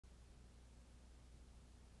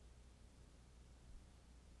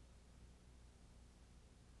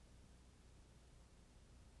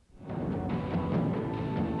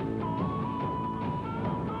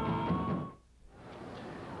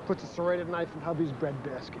puts a serrated knife in hubby's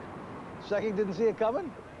breadbasket. Second didn't see it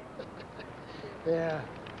coming? Yeah,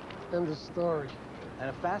 end of story. And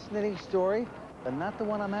a fascinating story, but not the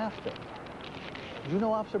one I'm after. Do you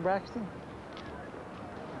know Officer Braxton?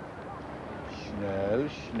 Schnell,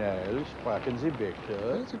 schnell, sprachen Sie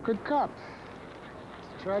bitte. He's a good cop.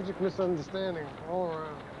 It's a tragic misunderstanding all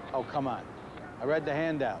around. Oh, come on. I read the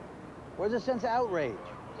handout. Where's the sense of outrage?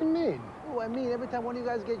 What do you mean? Oh, I mean, every time one of you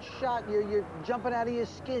guys gets shot, you're jumping out of your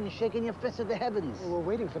skin, shaking your fist at the heavens. Well, we're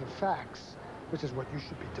waiting for the facts, which is what you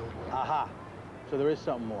should be doing. Aha. So there is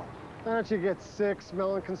something more. Why don't you get sick,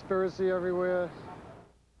 smelling conspiracy everywhere?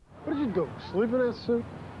 What did you do? Sleep in that suit?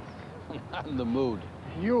 Not in the mood.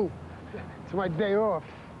 You. It's my day off.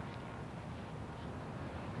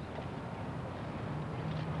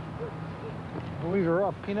 Leave her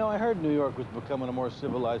up. You know, I heard New York was becoming a more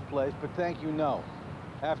civilized place, but thank you, no.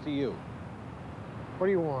 After you. What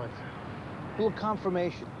do you want? A little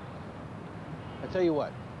confirmation. I'll tell you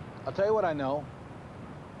what I know,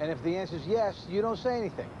 and if the answer's yes, you don't say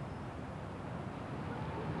anything.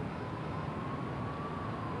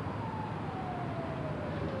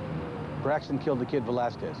 Braxton killed the kid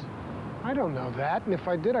Velasquez. I don't know that, and if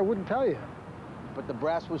I did, I wouldn't tell you. But the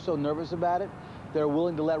brass was so nervous about it, they're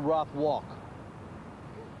willing to let Roth walk.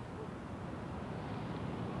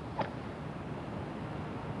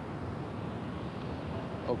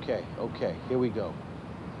 Okay, here we go.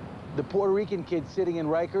 The Puerto Rican kid sitting in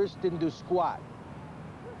Rikers didn't do squat.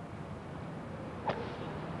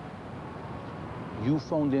 You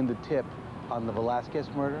phoned in the tip on the Velasquez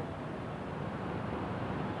murder?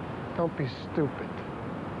 Don't be stupid.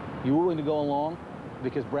 You were willing to go along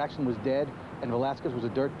because Braxton was dead and Velasquez was a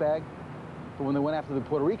dirtbag? But when they went after the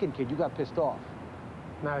Puerto Rican kid, you got pissed off.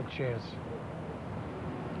 Not a chance.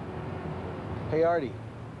 Hey, Artie,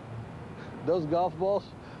 those golf balls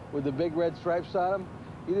with the big red stripes on them,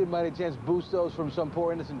 you didn't by any chance boost those from some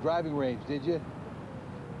poor innocent driving range, did you?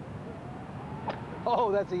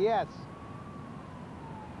 Oh, that's a yes.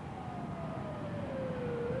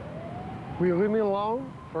 Will you leave me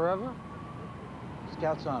alone forever?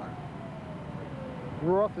 Scout's honor.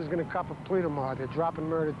 Roth is going to cop a plea tomorrow. They're dropping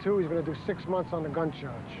murder, too. He's going to do 6 months on the gun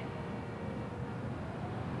charge.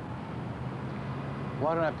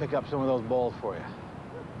 Why don't I pick up some of those balls for you?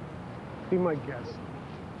 Be my guest.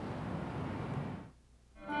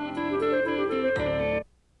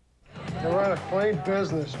 They run a clean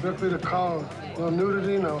business, strictly the code. No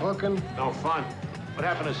nudity, no hooking. No fun. What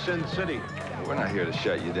happened to Sin City? We're not here to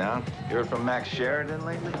shut you down. You heard from Max Sheridan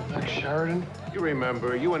lately? Max Sheridan? You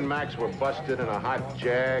remember, you and Max were busted in a hot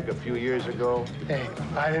Jag a few years ago. Hey,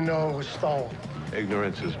 I didn't know it was stolen.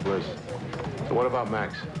 Ignorance is bliss. So what about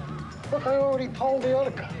Max? Look, I already told the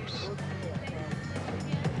other cops.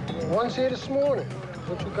 One's here this morning.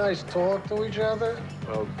 Don't you guys talk to each other?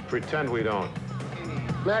 Well, pretend we don't.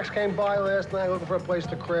 Max came by last night looking for a place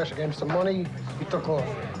to crash. I gave him some money. He took off.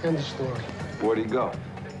 End of story. Where'd he go?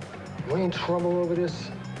 We in trouble over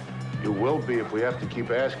this? You will be if we have to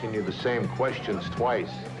keep asking you the same questions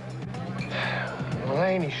twice. Well,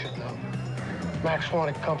 Laney should know. Max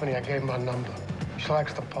wanted company. I gave him my number. She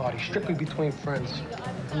likes to party, strictly between friends.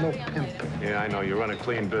 I'm no pimp. Yeah, I know. You run a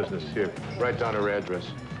clean business. Here, write down her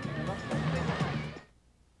address.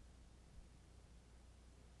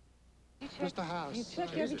 Mr. House. You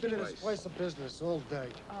checked He's been in everything. this place of business all day.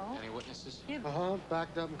 Oh. Any witnesses? Yeah,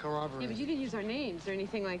 Backed up and yeah, corroborated. but you didn't use our names or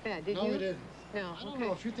anything like that, did No, you? we didn't. No, I don't okay.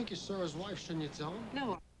 know. If you think you saw his wife, shouldn't you tell him?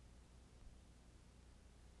 No.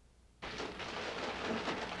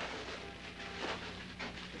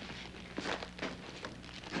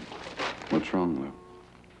 What's wrong, Lou?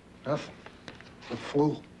 Nothing. The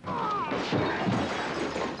flu.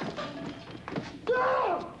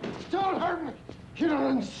 No! Don't hurt me! You don't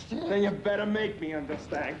understand. Then you better make me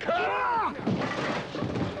understand. Come on!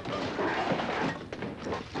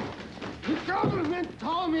 The government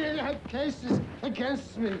told me they had cases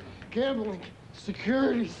against me. Gambling,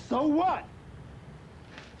 security. So what?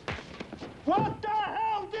 What the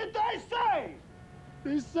hell did they say?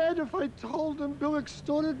 They said if I told them Bill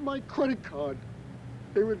extorted my credit card,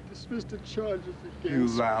 they would dismiss the charges You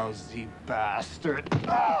against me. lousy bastard.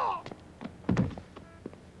 Ah!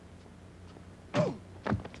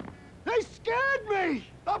 They scared me!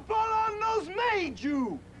 The bull on nose made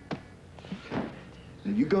you!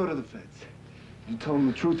 Now you go to the feds. You tell them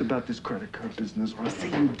the truth about this credit card business, or I'll see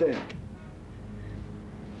you dead.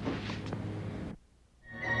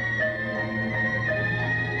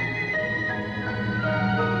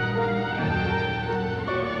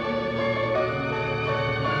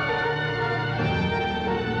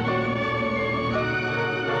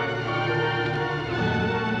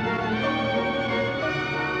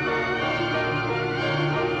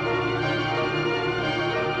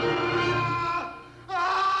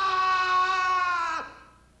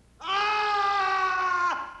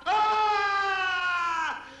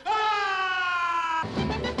 There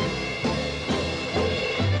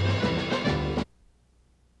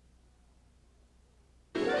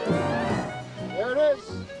it is.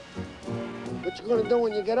 What you gonna do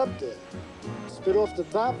when you get up there? Spit off the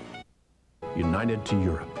top? United to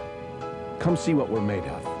Europe. Come see what we're made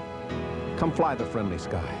of. Come fly the friendly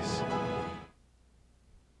skies.